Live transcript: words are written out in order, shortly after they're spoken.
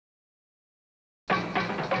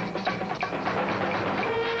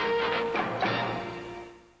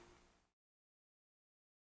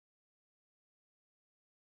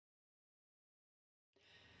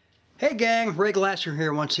Hey gang, Ray Glasser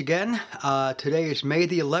here once again. Today is May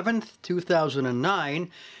the 11th, 2009,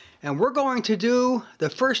 and we're going to do the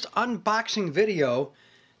first unboxing video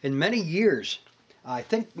in many years. I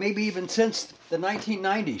think maybe even since the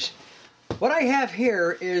 1990s. What I have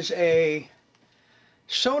here is a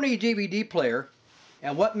Sony DVD player,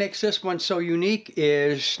 and what makes this one so unique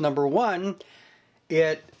is, number one,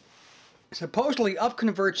 it supposedly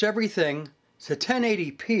upconverts everything to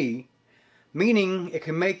 1080p, meaning it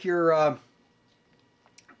can make your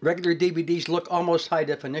regular DVDs look almost high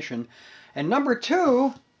definition. And number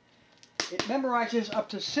two, it memorizes up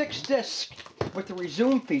to 6 discs with the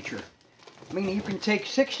resume feature, meaning you can take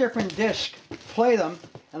 6 different discs, play them,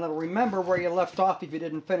 and it'll remember where you left off if you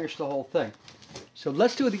didn't finish the whole thing. So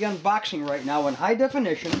let's do the unboxing right now in high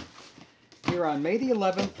definition here on May the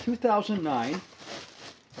 11th, 2009.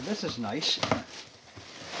 And this is nice.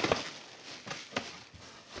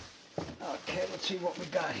 Okay, let's see what we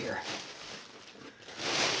got here.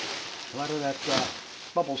 A lot of that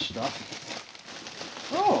bubble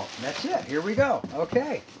stuff. Oh, that's it. Here we go.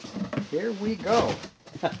 Okay, here we go.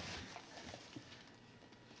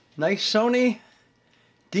 Nice Sony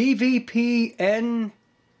DVP-N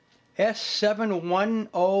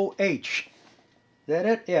S710H. That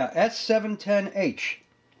it? Yeah, S710H.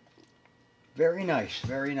 Very nice,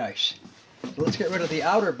 very nice. So let's get rid of the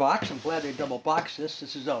outer box. I'm glad they double boxed this.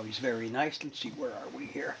 This is always very nice. Let's see, where are we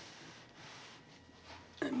here?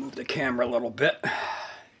 And move the camera a little bit.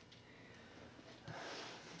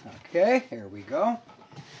 Okay, here we go.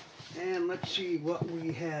 And let's see what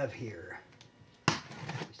we have here.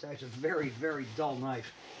 Besides a very, very dull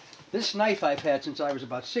knife. This knife I've had since I was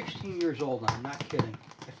about 16 years old. I'm not kidding,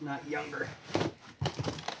 if not younger.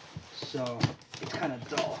 So it's kind of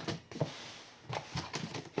dull.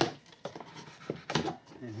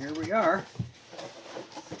 And here we are.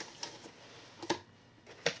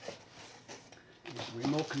 There's the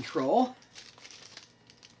remote control.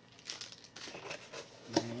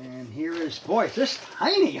 And here is, boy, is this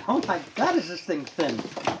tiny. Oh my God, is this thing thin.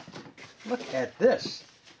 Look at this.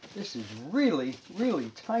 This is really,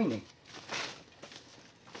 really tiny.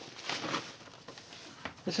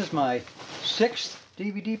 This is my 6th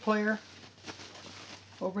DVD player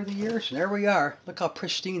over the years. There we are. Look how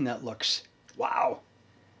pristine that looks. Wow.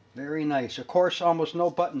 Very nice. Of course, almost no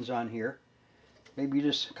buttons on here. Maybe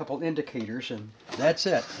just a couple indicators, and that's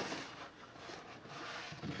it.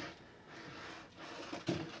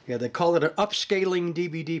 Yeah, they call it an upscaling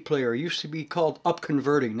DVD player. It used to be called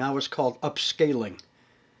upconverting. Now it's called upscaling.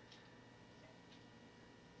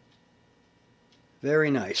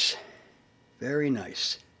 Very nice. Very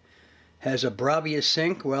nice. Has a Bravia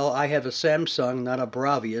sync. Well, I have a Samsung, not a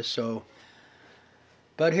Bravia, so...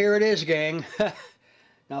 But here it is, gang.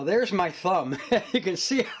 Now there's my thumb. You can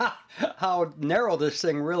see how narrow this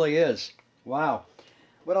thing really is. Wow.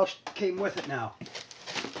 What else came with it now?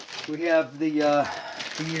 We have the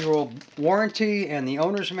usual warranty and the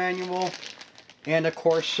owner's manual, and of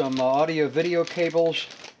course some audio video cables,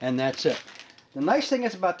 and that's it. The nice thing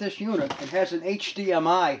is about this unit, it has an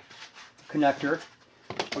HDMI connector,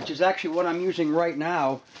 which is actually what I'm using right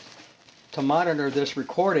now to monitor this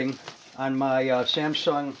recording on my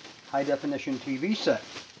Samsung high-definition TV set.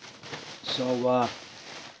 So,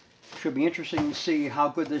 should be interesting to see how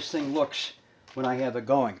good this thing looks when I have it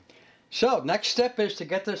going. So, next step is to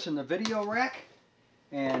get this in the video rack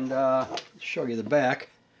and show you the back.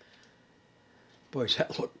 Boy, does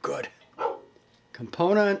that look good.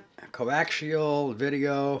 Component, coaxial,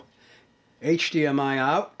 video, HDMI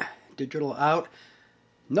out, digital out.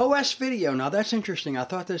 No S-video. Now that's interesting. I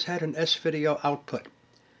thought this had an S-video output.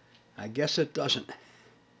 I guess it doesn't.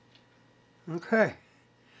 Okay.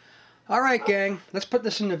 Alright, gang. Let's put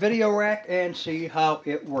this in the video rack and see how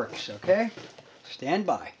it works, okay? Stand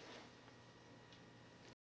by.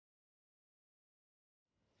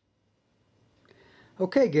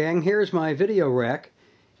 Okay, gang. Here's my video rack.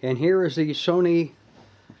 And here is the Sony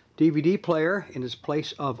DVD player in its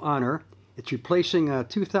place of honor. It's replacing a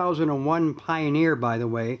 2001 Pioneer, by the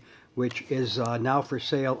way, which is now for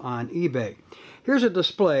sale on eBay. Here's a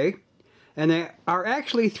display, and there are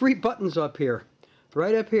actually 3 buttons up here,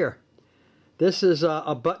 right up here. This is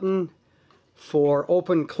a button for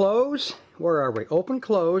open close. Where are we? Open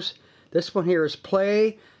close. This one here is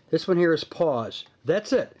play. This one here is pause.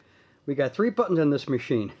 That's it. We got 3 buttons on this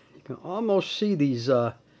machine. You can almost see these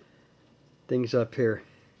things up here.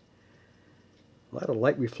 A lot of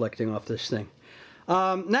light reflecting off this thing.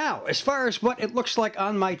 Now, as far as what it looks like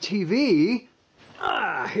on my TV,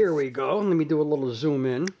 here we go. Let me do a little zoom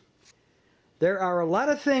in. There are a lot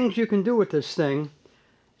of things you can do with this thing,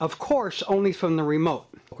 of course, only from the remote.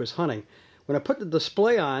 Focus hunting. When I put the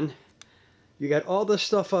display on, you got all this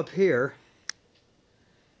stuff up here,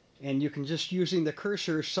 and you can just using the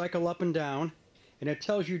cursor cycle up and down, and it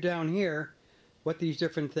tells you down here what these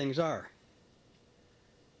different things are,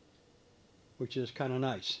 which is kind of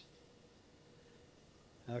nice.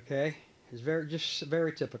 Okay, it's just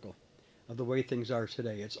very typical of the way things are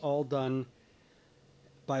today. It's all done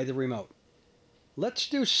by the remote. Let's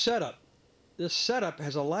do setup. This setup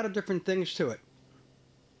has a lot of different things to it,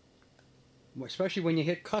 especially when you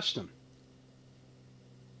hit custom.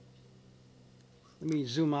 Let me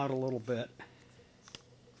zoom out a little bit.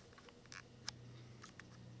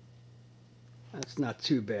 That's not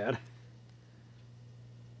too bad.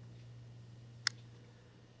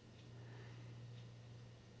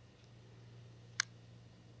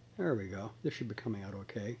 There we go. This should be coming out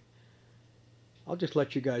okay. I'll just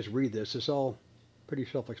let you guys read this. It's all pretty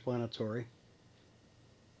self-explanatory.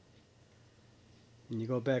 And you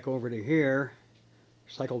go back over to here,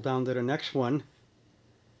 cycle down to the next one,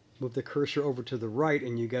 move the cursor over to the right,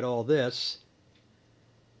 and you get all this.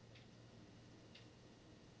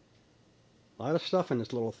 A lot of stuff in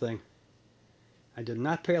this little thing. I did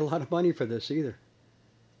not pay a lot of money for this either.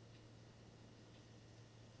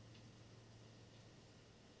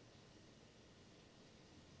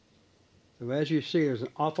 So as you see, there's an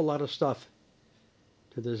awful lot of stuff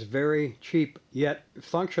to this very cheap yet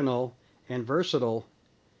functional and versatile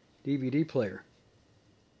DVD player.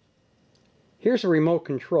 Here's a remote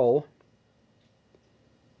control.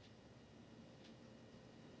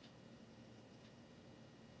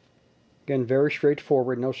 Again, very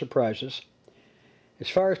straightforward, no surprises. As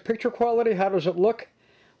far as picture quality, how does it look?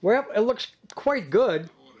 Well, it looks quite good.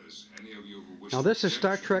 Now this is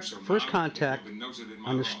Star Trek First Contact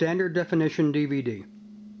on the standard definition DVD.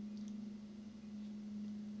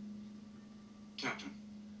 Captain,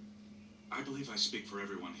 I believe I speak for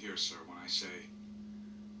everyone here, sir, when I say,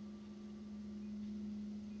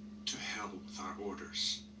 to hell with our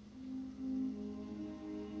orders.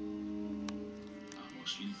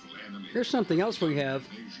 Here's something else we have,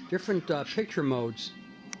 different picture modes.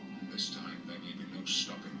 This time there may be no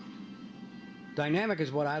stopping them. Dynamic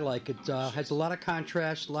is what I like. It has a lot of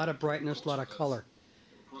contrast, a lot of brightness, a lot of color.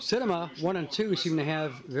 Cinema 1 and 2 seem to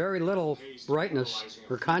have very little brightness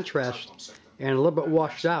or contrast and a little bit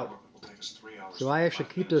washed out. So I actually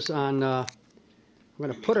keep this on, I'm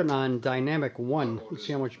going to put it on Dynamic 1 and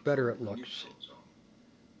see how much better it looks.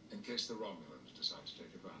 In case the Romulans decide to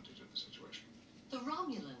take advantage of the situation. The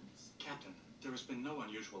Romulans? Captain, there has been no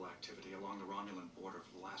unusual activity along the Romulan border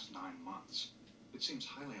for the last 9 months. It seems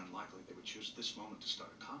highly unlikely they would choose this moment to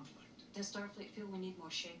start a conflict. Does Starfleet feel we need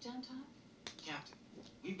more shakedown time? Captain,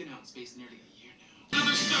 we've been out in space nearly a year now.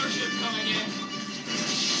 Another starship coming in!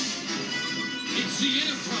 It's the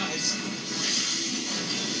Enterprise!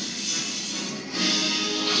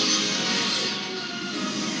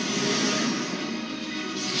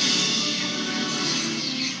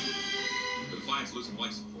 The Defiance losing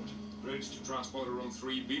life support. Bridge to Transporter Room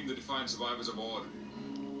 3. Beam the Defiant survivors aboard.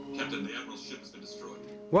 Captain, the Admiral's ship has been destroyed.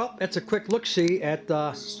 Well, that's a quick look-see at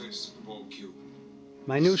What's the status of the ball cube?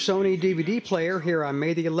 my new Sony DVD player here on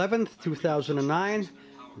May the 11th, 2009.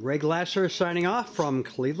 Ray Glasser signing off from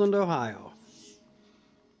Cleveland, Ohio.